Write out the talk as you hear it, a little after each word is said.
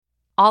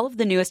All of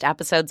the newest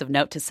episodes of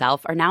Note to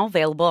Self are now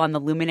available on the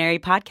Luminary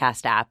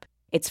podcast app.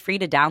 It's free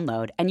to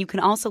download, and you can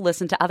also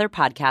listen to other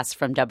podcasts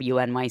from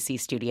WNYC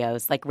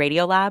Studios like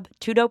Radiolab,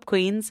 Two Dope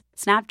Queens,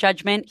 Snap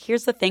Judgment,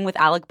 Here's the Thing with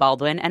Alec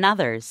Baldwin, and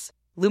others.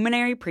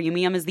 Luminary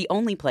Premium is the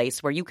only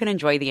place where you can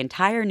enjoy the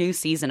entire new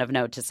season of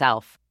Note to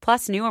Self,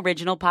 plus new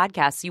original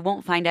podcasts you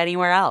won't find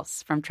anywhere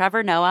else, from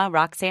Trevor Noah,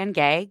 Roxanne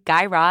Gay,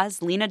 Guy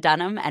Raz, Lena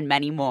Dunham, and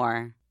many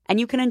more. And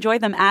you can enjoy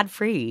them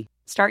ad-free.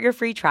 Start your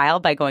free trial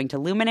by going to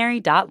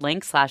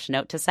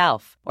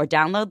luminary.link/note-to-self or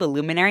download the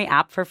Luminary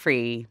app for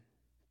free.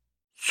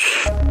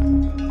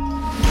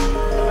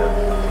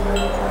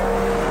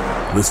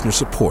 Listener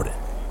supported.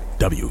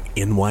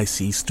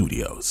 WNYC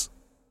Studios.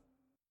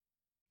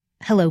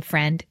 Hello,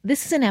 friend.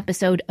 This is an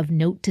episode of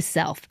Note to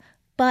Self,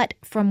 but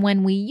from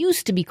when we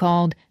used to be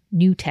called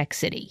New Tech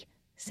City.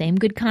 Same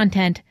good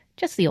content,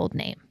 just the old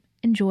name.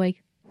 Enjoy.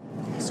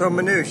 So,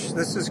 Manoush,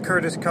 this is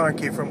Curtis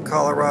Conkey from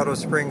Colorado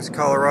Springs,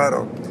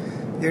 Colorado.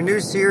 Your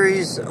new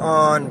series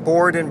on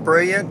Bored and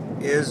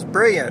Brilliant is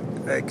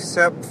brilliant,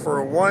 except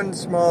for one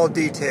small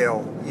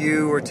detail.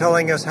 You were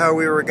telling us how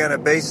we were going to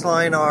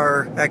baseline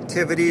our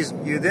activities.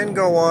 You then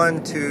go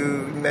on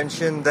to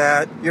mention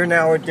that you're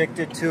now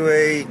addicted to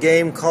a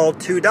game called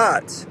Two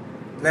Dots.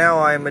 Now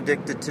I'm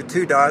addicted to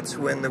Two Dots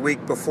when the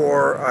week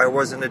before I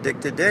wasn't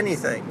addicted to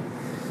anything.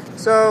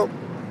 So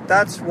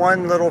that's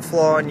one little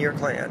flaw in your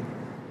plan.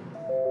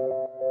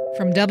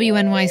 From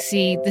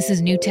WNYC, this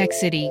is New Tech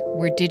City,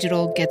 where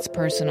digital gets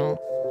personal.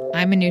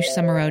 I'm Manoush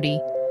Zomorodi.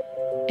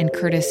 And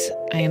Curtis,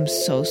 I am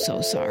so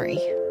sorry.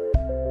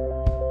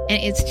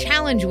 And it's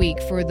Challenge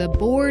Week for the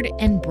Bored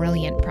and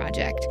Brilliant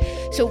Project.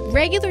 So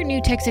regular New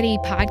Tech City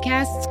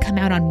podcasts come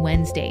out on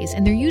Wednesdays,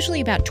 and they're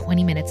usually about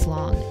 20 minutes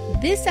long.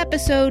 This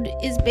episode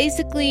is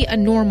basically a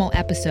normal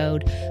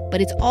episode, but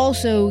it's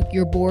also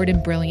your Bored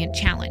and Brilliant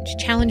Challenge.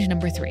 Challenge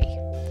number 3.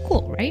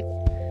 Cool, right?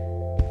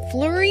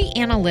 Flurry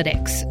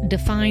Analytics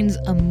defines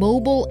a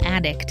mobile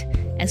addict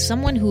as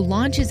someone who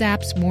launches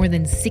apps more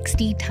than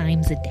 60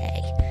 times a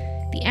day.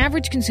 The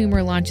average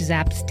consumer launches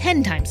apps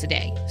 10 times a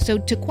day. So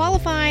to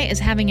qualify as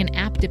having an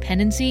app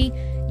dependency,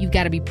 you've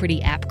got to be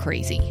pretty app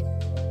crazy.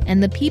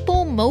 And the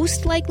people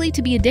most likely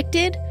to be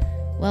addicted?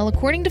 Well,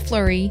 according to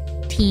Flurry,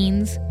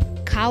 teens,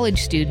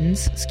 college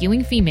students,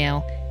 skewing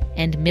female,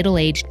 and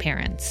middle-aged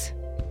parents.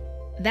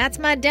 That's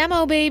my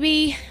demo,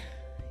 baby!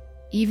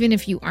 Even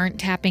if you aren't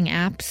tapping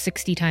apps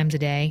 60 times a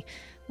day,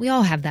 we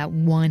all have that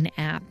one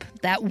app,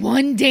 that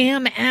one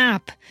damn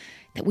app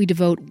that we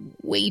devote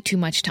way too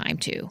much time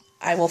to.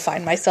 I will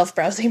find myself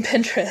browsing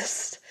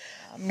Pinterest,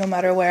 no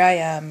matter where I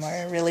am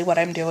or really what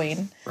I'm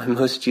doing. My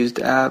most used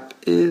app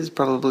is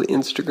probably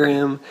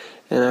Instagram,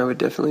 and I would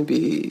definitely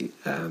be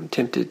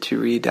tempted to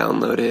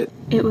re-download it.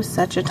 It was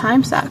such a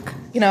time suck.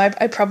 You know,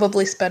 I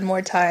probably spend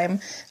more time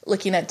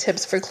looking at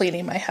tips for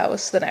cleaning my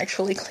house than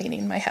actually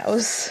cleaning my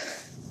house.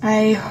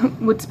 I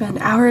would spend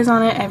hours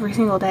on it every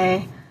single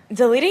day.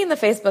 Deleting the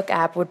Facebook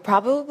app would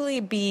probably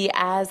be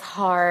as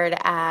hard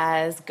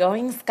as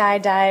going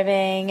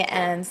skydiving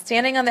and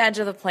standing on the edge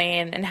of the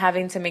plane and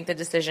having to make the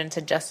decision to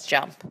just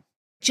jump.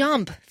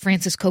 Jump,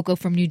 Francis Coco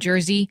from New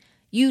Jersey.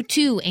 You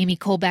too, Amy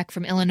Colbeck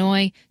from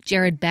Illinois,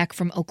 Jared Beck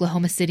from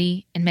Oklahoma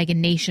City, and Megan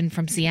Nation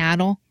from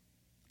Seattle.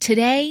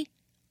 Today,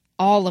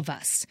 all of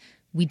us,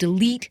 we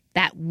delete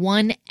that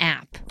one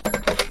app.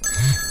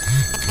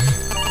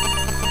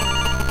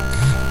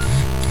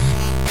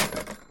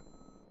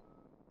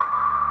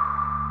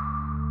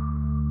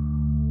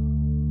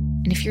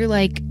 And if you're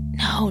like,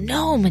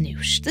 no,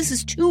 Manoush, this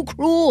is too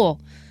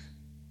cruel.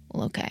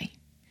 Well, okay.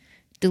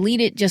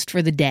 Delete it just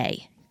for the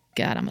day.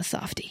 God, I'm a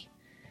softie.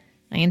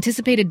 I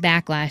anticipated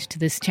backlash to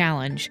this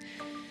challenge,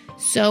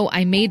 so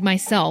I made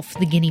myself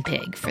the guinea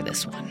pig for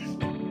this one.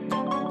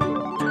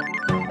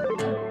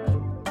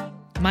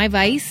 My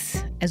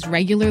vice, as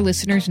regular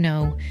listeners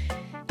know,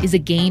 is a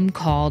game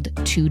called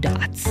Two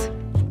Dots.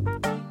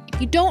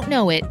 If you don't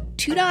know it,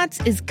 Two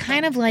Dots is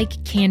kind of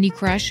like Candy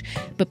Crush,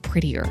 but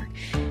prettier.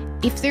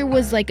 If there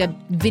was like a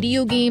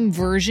video game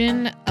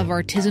version of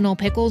artisanal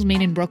pickles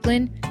made in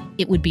Brooklyn,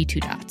 it would be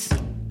Two Dots.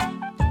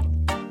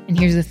 And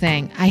here's the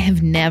thing. I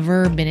have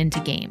never been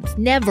into games.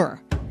 Never.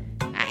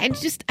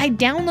 I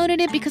downloaded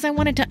it because I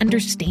wanted to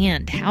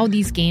understand how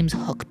these games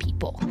hook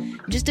people.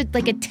 Just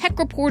like a tech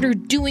reporter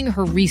doing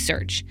her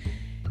research.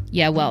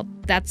 Yeah, well,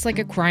 that's like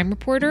a crime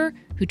reporter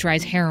who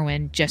tries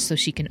heroin just so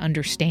she can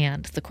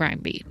understand the crime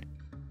beat.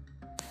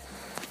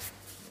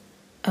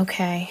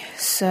 Okay,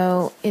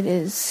 so it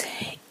is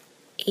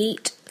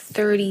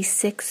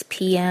 8:36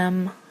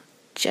 p.m.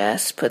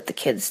 Just put the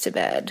kids to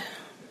bed.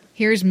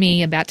 Here's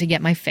me about to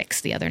get my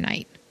fix the other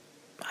night.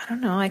 I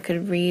don't know, I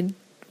could read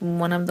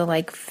one of the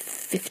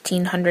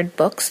 1,500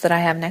 books that I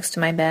have next to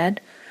my bed.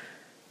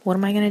 What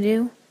am I going to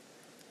do?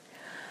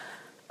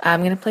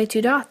 I'm going to play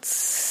Two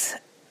Dots.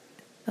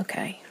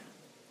 Okay.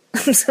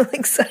 I'm so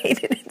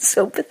excited. It's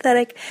so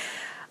pathetic.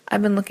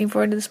 I've been looking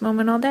forward to this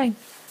moment all day.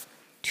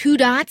 Two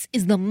Dots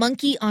is the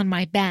monkey on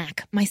my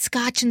back, my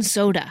scotch and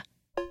soda.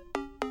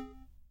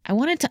 I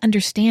wanted to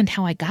understand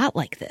how I got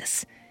like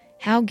this.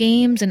 How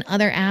games and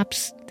other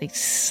apps, they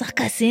suck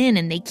us in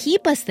and they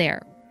keep us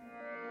there.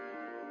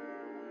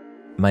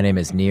 My name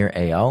is Nir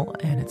Eyal,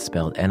 and it's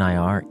spelled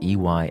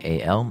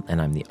Nireyal,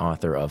 and I'm the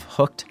author of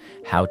Hooked,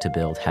 How to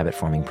Build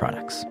Habit-Forming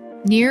Products.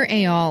 Nir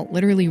Eyal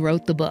literally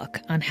wrote the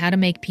book on how to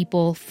make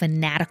people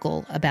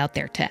fanatical about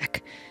their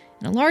tech.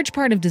 And a large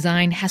part of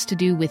design has to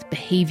do with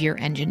behavior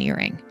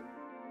engineering.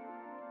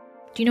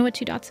 Do you know what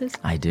 2 Dots is?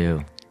 I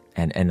do.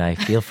 And I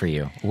feel for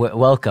you.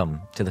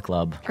 Welcome to the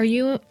club. Are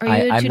you a 2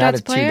 I'm Dots not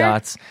a player? 2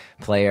 Dots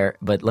player,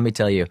 but let me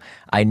tell you,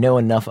 I know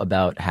enough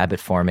about habit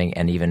forming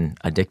and even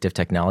addictive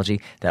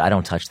technology that I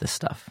don't touch this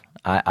stuff.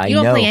 You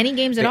don't play any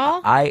games at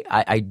all?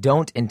 I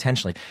don't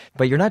intentionally.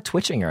 But you're not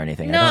twitching or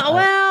anything.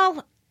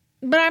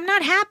 But I'm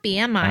not happy,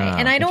 am I?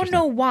 And I don't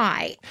know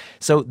why.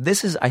 So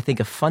this is, I think,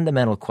 a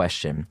fundamental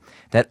question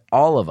that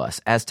all of us,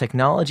 as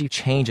technology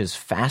changes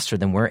faster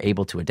than we're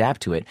able to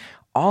adapt to it,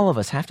 all of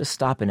us have to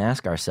stop and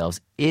ask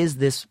ourselves, is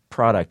this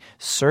product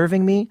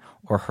serving me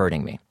or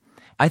hurting me?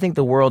 I think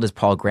the world, as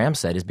Paul Graham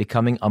said, is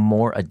becoming a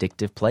more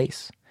addictive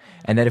place.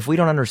 And that if we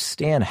don't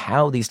understand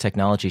how these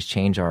technologies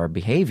change our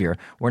behavior,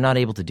 we're not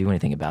able to do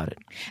anything about it.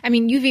 I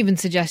mean, you've even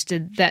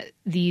suggested that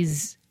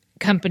these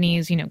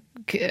companies,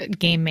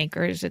 game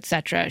makers,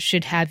 etc.,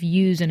 should have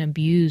use and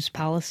abuse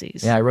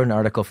policies. Yeah, I wrote an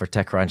article for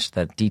TechCrunch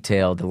that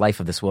detailed the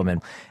life of this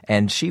woman,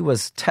 and she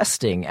was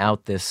testing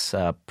out this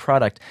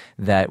product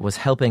that was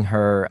helping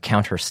her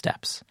count her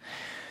steps.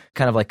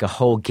 Kind of like a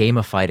whole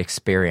gamified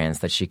experience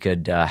that she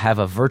could have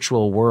a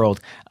virtual world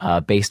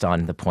based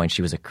on the points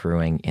she was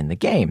accruing in the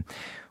game.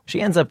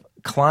 She ends up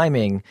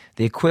climbing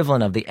the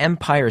equivalent of the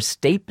Empire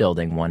State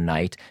Building one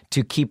night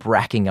to keep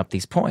racking up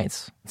these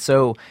points.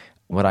 So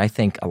what I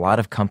think a lot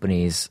of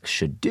companies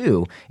should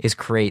do is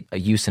create a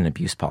use and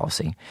abuse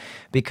policy.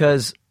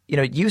 Because,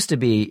 it used to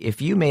be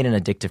if you made an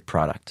addictive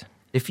product,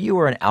 if you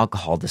were an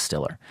alcohol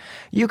distiller,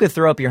 you could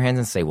throw up your hands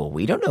and say, well,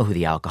 we don't know who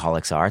the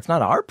alcoholics are. It's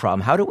not our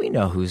problem. How do we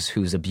know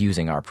who's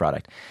abusing our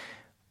product?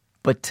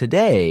 But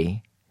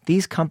today,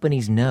 these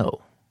companies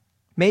know.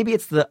 Maybe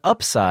it's the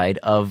upside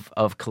of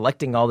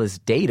collecting all this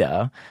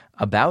data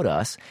about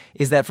us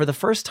is that for the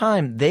first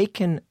time, they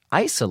can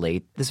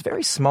isolate this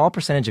very small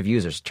percentage of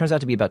users. It turns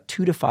out to be about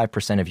 2 to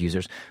 5% of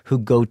users who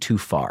go too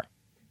far.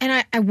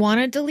 And I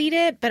want to delete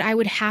it, but I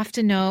would have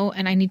to know,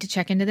 and I need to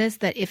check into this,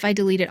 that if I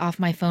delete it off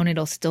my phone,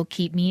 it'll still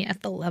keep me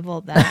at the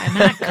level that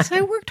I'm at because I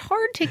worked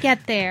hard to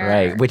get there.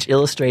 Right, which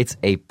illustrates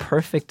a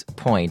perfect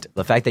point.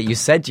 The fact that you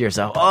said to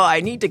yourself,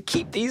 I need to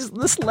keep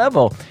this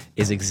level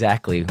is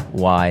exactly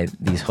why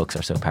these hooks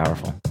are so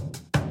powerful.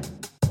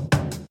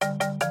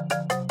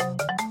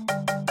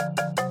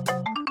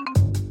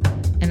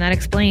 And that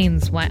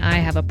explains why I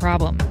have a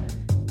problem.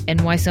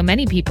 And why so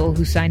many people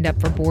who signed up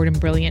for Bored and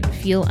Brilliant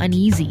feel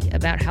uneasy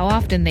about how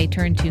often they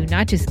turn to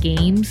not just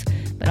games,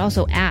 but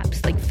also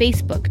apps like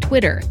Facebook,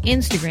 Twitter,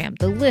 Instagram.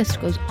 The list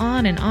goes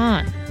on and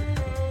on.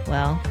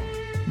 Well,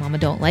 Mama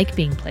don't like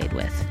being played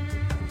with.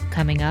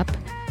 Coming up,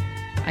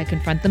 I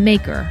confront the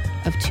maker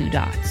of 2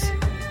 Dots.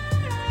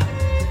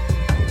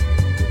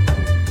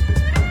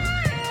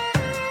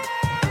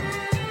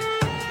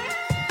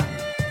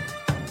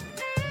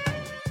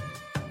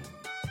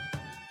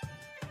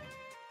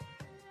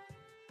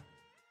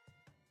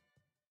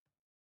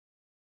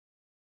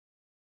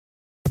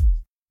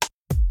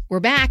 We're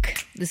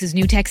back. This is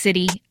New Tech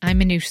City. I'm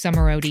Manoush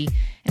Zomorodi,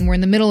 and we're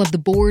in the middle of the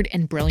Bored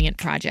and Brilliant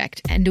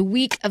project and a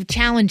week of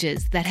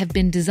challenges that have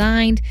been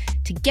designed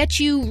to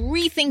get you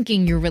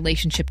rethinking your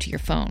relationship to your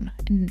phone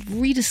and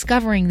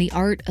rediscovering the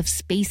art of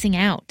spacing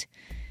out.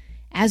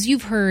 As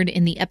you've heard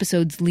in the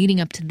episodes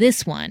leading up to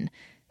this one,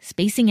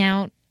 spacing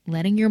out,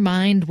 letting your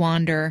mind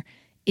wander,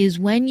 is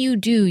when you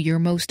do your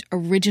most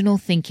original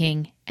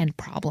thinking and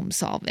problem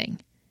solving.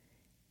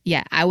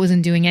 Yeah, I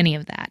wasn't doing any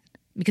of that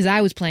because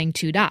I was playing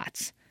 2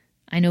 Dots.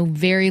 I know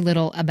very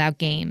little about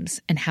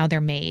games and how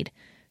they're made,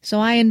 so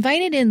I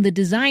invited in the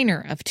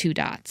designer of 2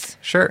 Dots.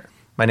 Sure.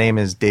 My name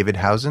is David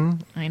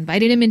Housen. I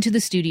invited him into the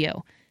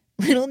studio.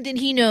 Little did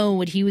he know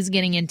what he was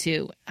getting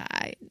into.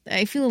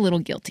 I feel a little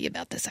guilty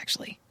about this,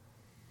 actually.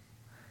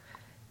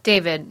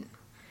 David,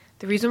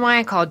 the reason why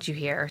I called you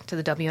here to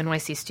the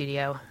WNYC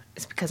studio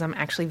is because I'm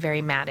actually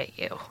very mad at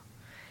you.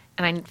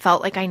 And I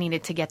felt like I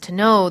needed to get to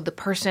know the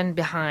person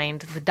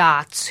behind the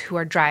dots who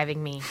are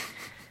driving me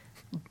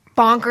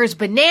bonkers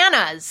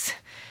bananas.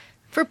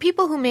 For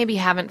people who maybe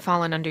haven't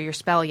fallen under your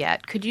spell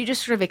yet, could you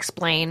just sort of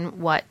explain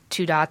what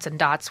 2 Dots and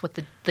Dots, what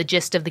the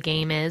gist of the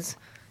game is?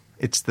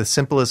 It's the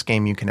simplest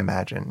game you can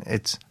imagine.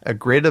 It's a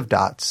grid of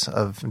dots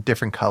of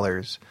different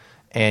colors,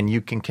 and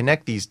you can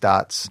connect these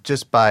dots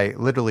just by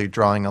literally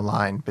drawing a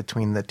line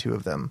between the 2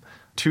 of them.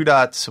 2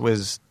 Dots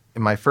was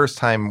my first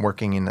time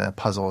working in a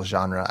puzzle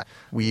genre.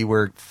 We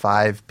were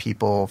 4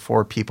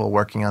 people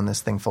working on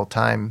this thing full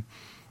time.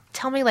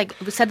 Tell me,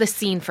 set the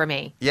scene for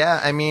me. Yeah,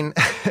 I mean,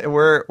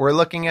 we're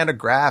looking at a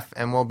graph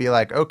and we'll be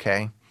like,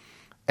 okay.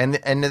 And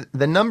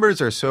the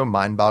numbers are so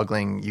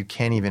mind-boggling you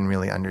can't even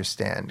really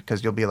understand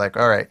because you'll be like,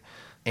 all right,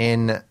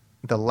 in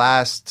the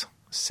last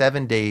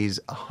 7 days,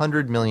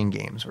 100 million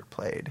games were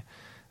played.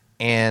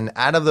 And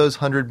out of those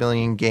 100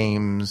 million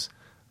games,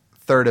 a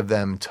third of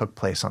them took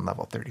place on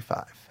level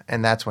 35.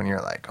 And that's when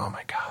you're like, oh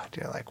my God,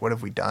 you're like, what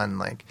have we done?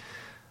 Like,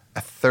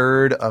 a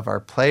third of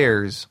our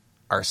players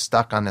are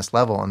stuck on this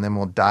level, and then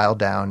we'll dial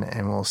down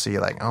and we'll see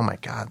like, oh my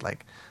God,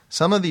 like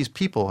some of these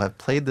people have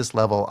played this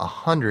level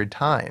 100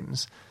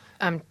 times.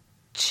 I'm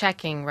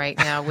checking right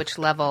now which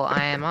level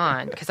I am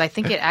on, because I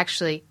think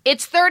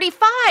it's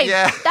 35.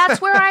 Yeah. That's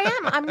where I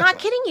am. I'm not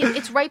kidding you.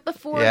 It's right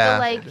before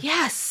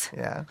yes.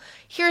 Yeah.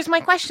 Here's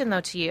my question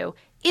though to you.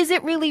 Is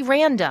it really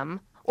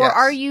random? Or Yes.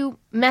 are you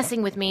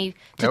messing with me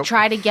to Nope.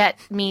 try to get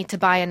me to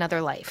buy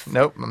another life?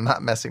 Nope, I'm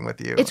not messing with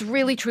you. It's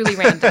really, truly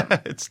random.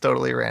 It's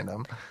totally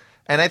random.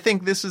 And I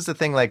think this is the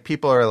thing, like,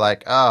 people are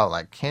like, oh,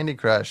 like Candy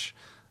Crush,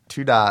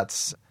 2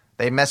 dots,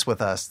 they mess with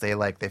us. They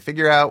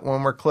figure out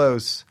when we're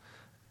close,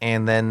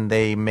 and then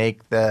they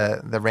make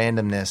the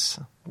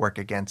randomness work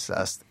against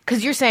us.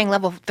 Because you're saying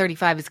level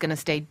 35 is going to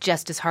stay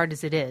just as hard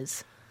as it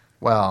is.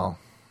 Well,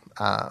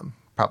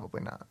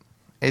 probably not.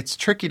 It's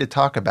tricky to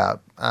talk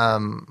about.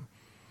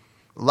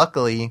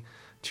 Luckily,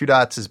 2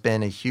 dots has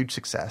been a huge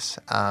success.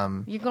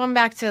 You're going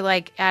back to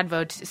like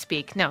Advo to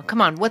speak. No,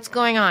 come on. What's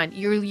going on?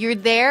 You're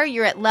there.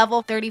 You're at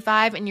level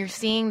 35, and you're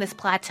seeing this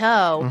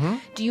plateau. Mm-hmm.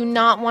 Do you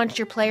not want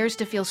your players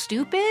to feel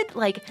stupid?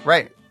 Like,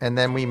 Right. And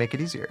then we make it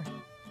easier.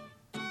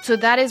 so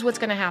that is what's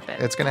going to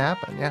happen. It's going to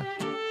happen, yeah.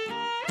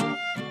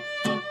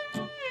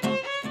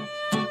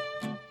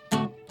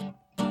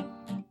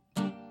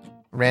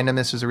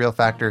 Randomness is a real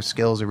factor.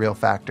 Skill is a real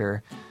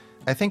factor.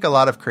 I think a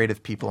lot of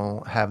creative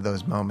people have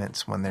those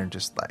moments when they're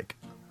just like,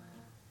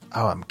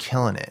 oh, I'm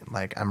killing it.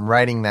 Like, I'm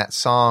writing that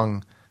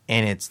song,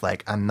 and it's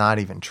like I'm not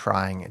even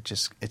trying.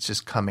 It's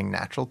just coming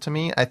natural to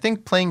me. I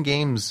think playing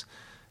games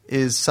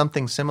is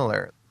something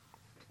similar.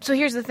 So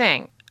here's the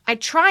thing. I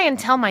try and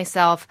tell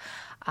myself,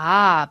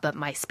 but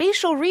my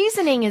spatial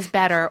reasoning is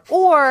better,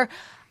 or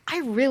I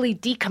really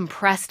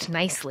decompressed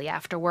nicely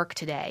after work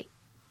today.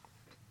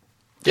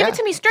 Give it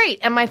to me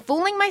straight. Am I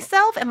fooling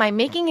myself? Am I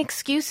making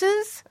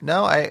excuses?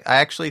 No, I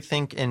actually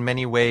think in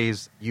many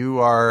ways you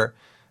are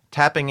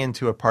tapping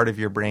into a part of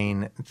your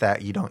brain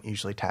that you don't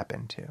usually tap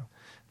into.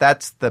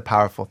 That's the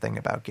powerful thing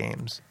about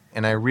games.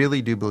 And I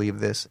really do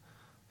believe this.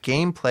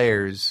 Game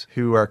players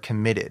who are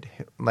committed,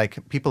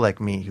 like people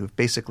like me who've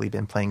basically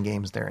been playing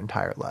games their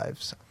entire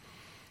lives,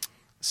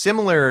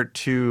 similar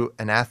to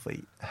an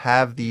athlete,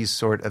 have these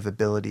sort of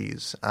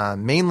abilities,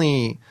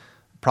 mainly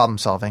problem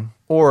solving,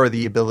 or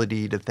the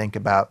ability to think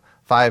about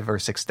 5 or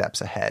 6 steps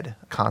ahead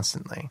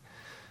constantly.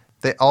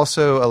 It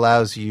also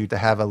allows you to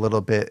have a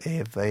little bit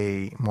of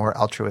a more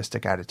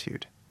altruistic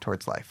attitude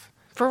towards life.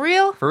 For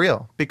real? For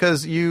real.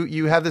 Because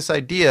you have this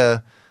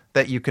idea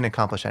that you can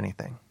accomplish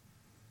anything.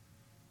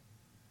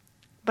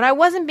 But I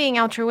wasn't being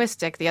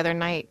altruistic the other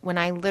night when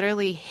I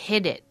literally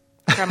hid it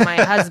from my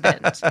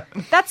husband.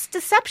 That's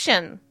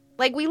deception.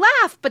 Like, we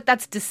laugh, but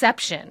that's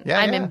deception. Yeah,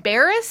 I'm yeah.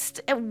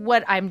 embarrassed at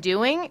what I'm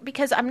doing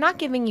because I'm not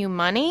giving you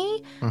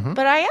money,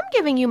 but I am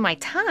giving you my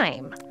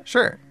time.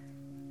 Sure.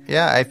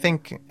 Yeah, I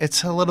think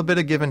it's a little bit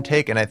of give and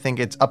take, and I think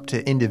it's up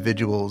to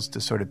individuals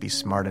to sort of be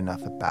smart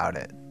enough about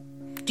it.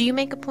 Do you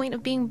make a point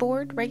of being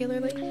bored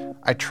regularly?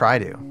 I try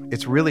to.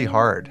 It's really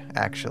hard,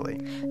 actually.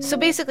 So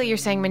basically you're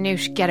saying,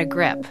 Manoush, get a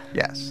grip.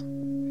 Yes.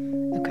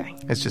 Okay.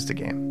 It's just a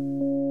game.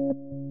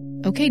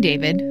 Okay,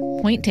 David,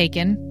 point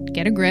taken.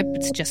 Get a grip.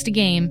 It's just a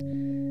game.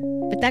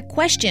 But that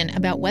question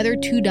about whether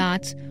 2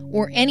 dots,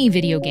 or any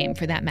video game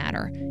for that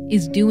matter,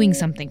 is doing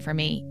something for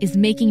me, is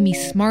making me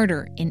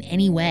smarter in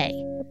any way.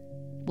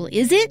 Well,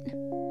 is it?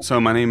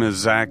 So my name is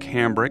Zach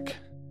Hambrick.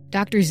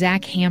 Dr.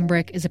 Zach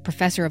Hambrick is a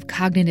professor of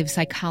cognitive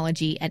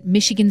psychology at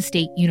Michigan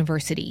State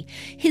University.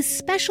 His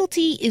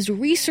specialty is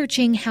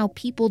researching how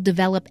people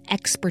develop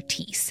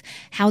expertise,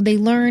 how they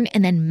learn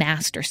and then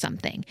master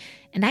something.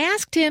 And I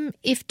asked him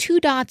if 2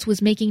 dots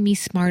was making me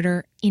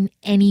smarter in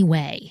any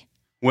way.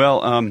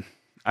 Well,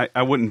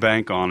 I wouldn't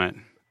bank on it.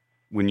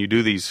 When you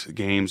do these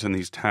games and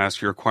these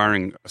tasks, you're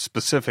acquiring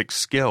specific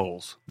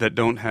skills that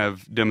don't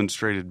have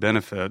demonstrated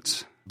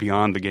benefits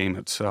beyond the game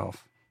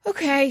itself.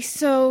 Okay,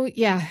 so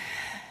yeah.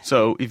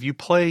 So if you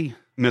play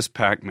Miss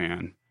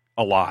Pac-Man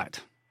a lot,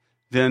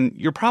 then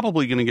you're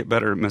probably going to get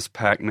better at Miss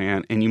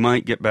Pac-Man, and you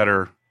might get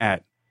better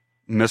at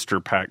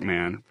Mr.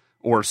 Pac-Man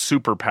or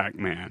Super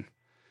Pac-Man.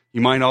 You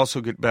might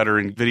also get better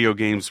in video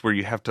games where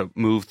you have to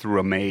move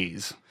through a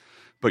maze.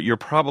 But you're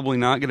probably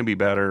not going to be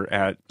better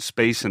at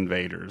Space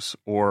Invaders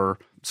or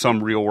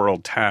some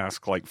real-world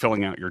task like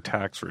filling out your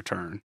tax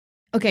return.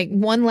 Okay,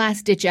 one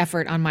last-ditch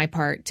effort on my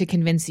part to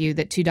convince you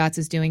that 2 dots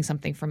is doing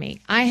something for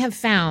me. I have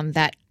found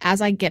that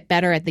as I get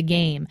better at the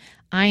game,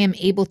 I am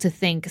able to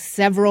think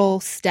several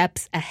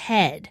steps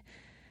ahead.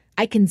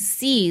 I can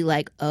see,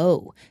 like,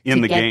 to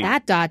get game.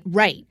 that dot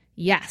right.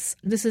 Yes,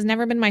 this has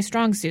never been my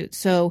strong suit.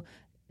 So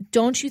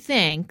don't you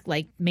think,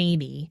 like,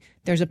 maybe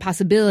there's a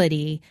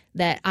possibility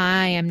that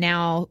I am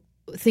now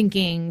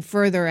thinking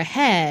further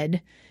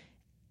ahead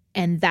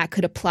and that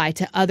could apply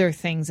to other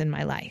things in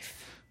my life?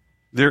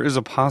 There is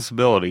a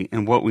possibility,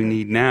 and what we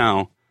need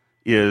now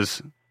is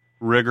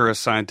rigorous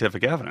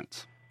scientific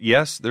evidence.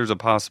 Yes, there's a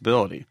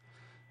possibility.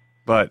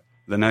 But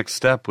the next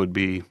step would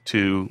be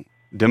to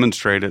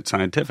demonstrate it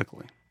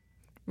scientifically.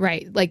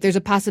 Right. Like there's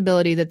a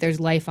possibility that there's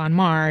life on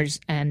Mars,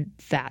 and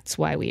that's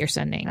why we are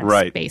sending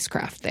a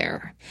spacecraft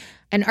there.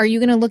 And are you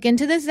going to look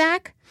into this,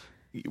 Zach?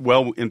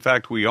 Well, in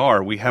fact, we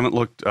are. We haven't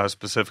looked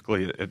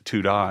specifically at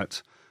 2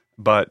 dots,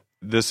 but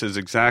this is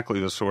exactly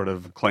the sort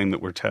of claim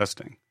that we're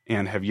testing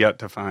and have yet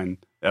to find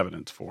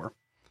evidence for.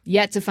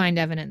 Yet to find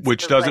evidence.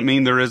 Which doesn't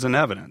mean there isn't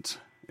evidence.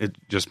 It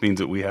just means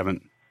that we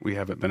haven't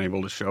been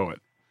able to show it.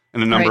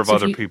 And a number of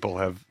other people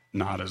have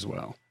not as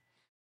well.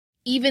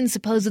 Even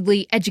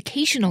supposedly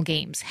educational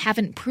games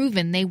haven't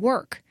proven they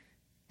work.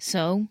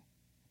 So,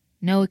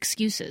 no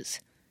excuses.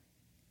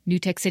 New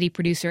Tech City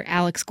producer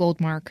Alex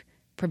Goldmark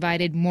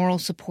provided moral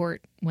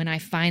support when I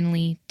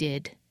finally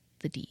did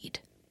the deed.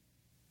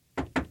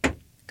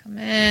 Come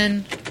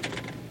in.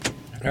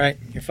 All right,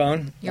 your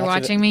phone. You're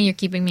watching me? You're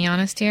keeping me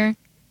honest here?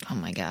 Oh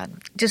my God.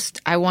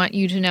 I want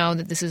you to know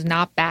that this is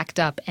not backed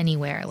up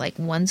anywhere.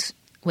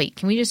 Wait,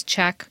 can we just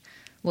check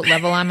what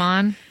level I'm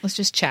on? Let's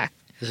just check.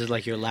 This is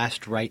like your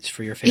last rites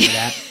for your favorite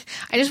app.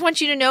 I just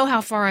want you to know how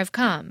far I've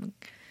come.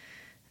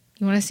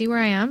 You want to see where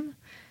I am?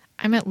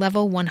 I'm at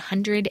level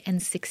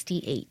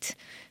 168.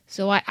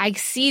 So I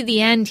see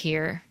the end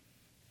here.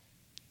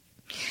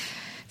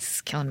 This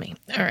is killing me.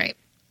 All right.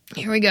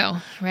 Here we go.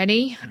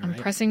 Ready? All I'm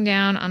pressing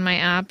down on my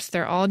apps.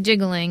 They're all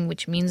jiggling,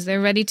 which means they're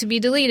ready to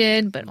be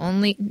deleted, but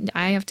only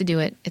I have to do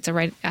it.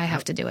 I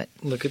have to do it.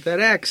 Look at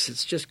that X.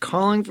 It's just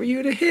calling for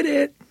you to hit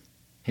it.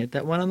 Hit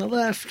that one on the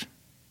left.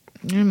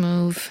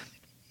 Move.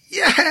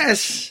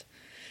 Yes!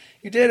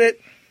 You did it.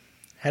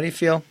 How do you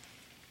feel?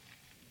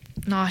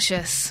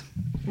 Nauseous.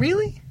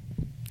 Really?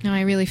 No,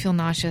 I really feel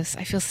nauseous.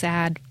 I feel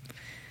sad.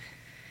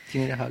 Do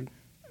you need a hug?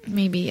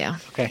 Maybe, yeah.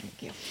 Okay.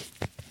 Thank you.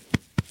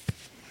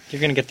 You're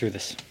going to get through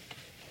this.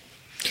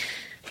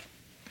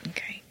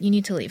 Okay. You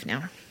need to leave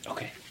now.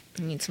 Okay.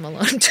 I need some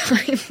alone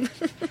time.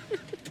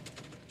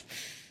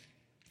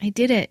 I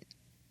did it.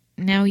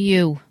 Now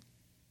you.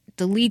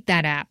 Delete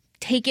that app.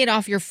 Take it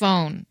off your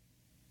phone.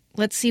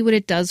 Let's see what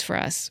it does for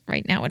us.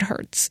 Right now it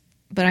hurts,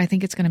 but I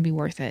think it's going to be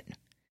worth it.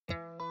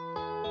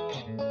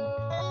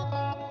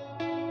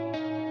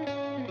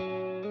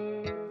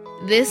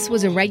 This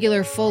was a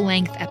regular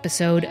full-length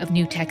episode of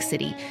New Tech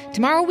City.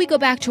 Tomorrow we go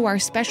back to our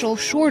special,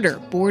 shorter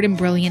Bored and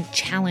Brilliant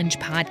Challenge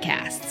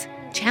podcasts.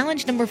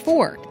 Challenge number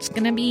 4. It's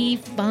going to be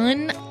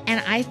fun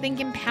and I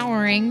think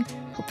empowering,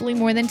 hopefully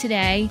more than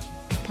today.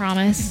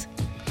 Promise.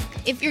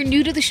 If you're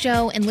new to the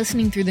show and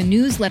listening through the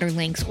newsletter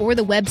links or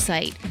the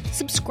website,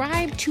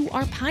 subscribe to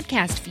our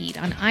podcast feed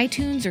on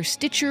iTunes or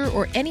Stitcher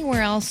or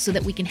anywhere else so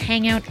that we can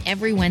hang out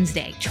every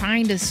Wednesday,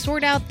 trying to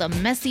sort out the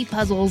messy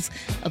puzzles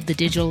of the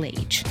digital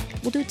age.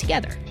 We'll do it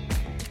together.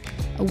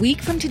 A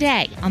week from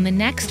today, on the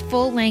next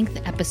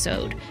full-length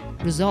episode,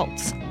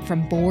 results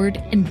from Bored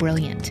and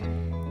Brilliant.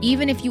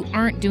 Even if you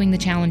aren't doing the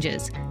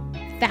challenges,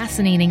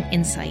 fascinating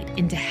insight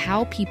into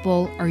how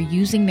people are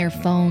using their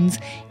phones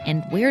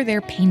and where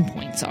their pain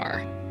points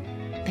are.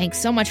 Thanks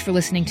so much for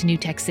listening to New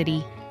Tech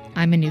City.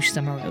 I'm Anush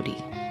Samarodi.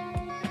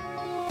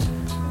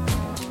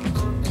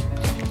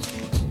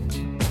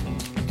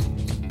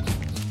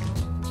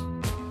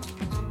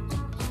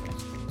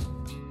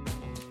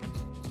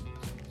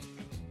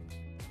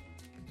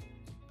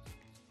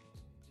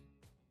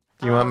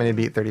 Do you want me to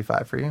beat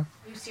 35 for you?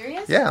 Are you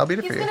serious? Yeah, I'll beat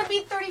it for you. He's going to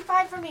beat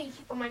 35 for me.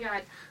 Oh my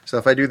God. So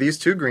if I do these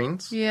 2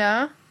 greens.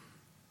 Yeah.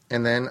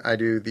 And then I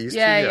do these 2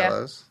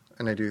 yellows.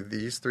 And I do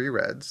these 3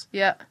 reds.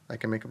 Yeah. I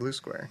can make a blue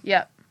square.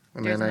 Yep.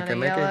 And then I can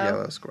make a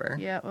yellow square.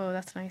 Yeah. Oh,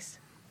 that's nice.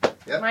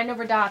 Yep. Mine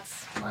over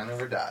dots. Mine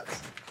over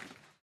dots.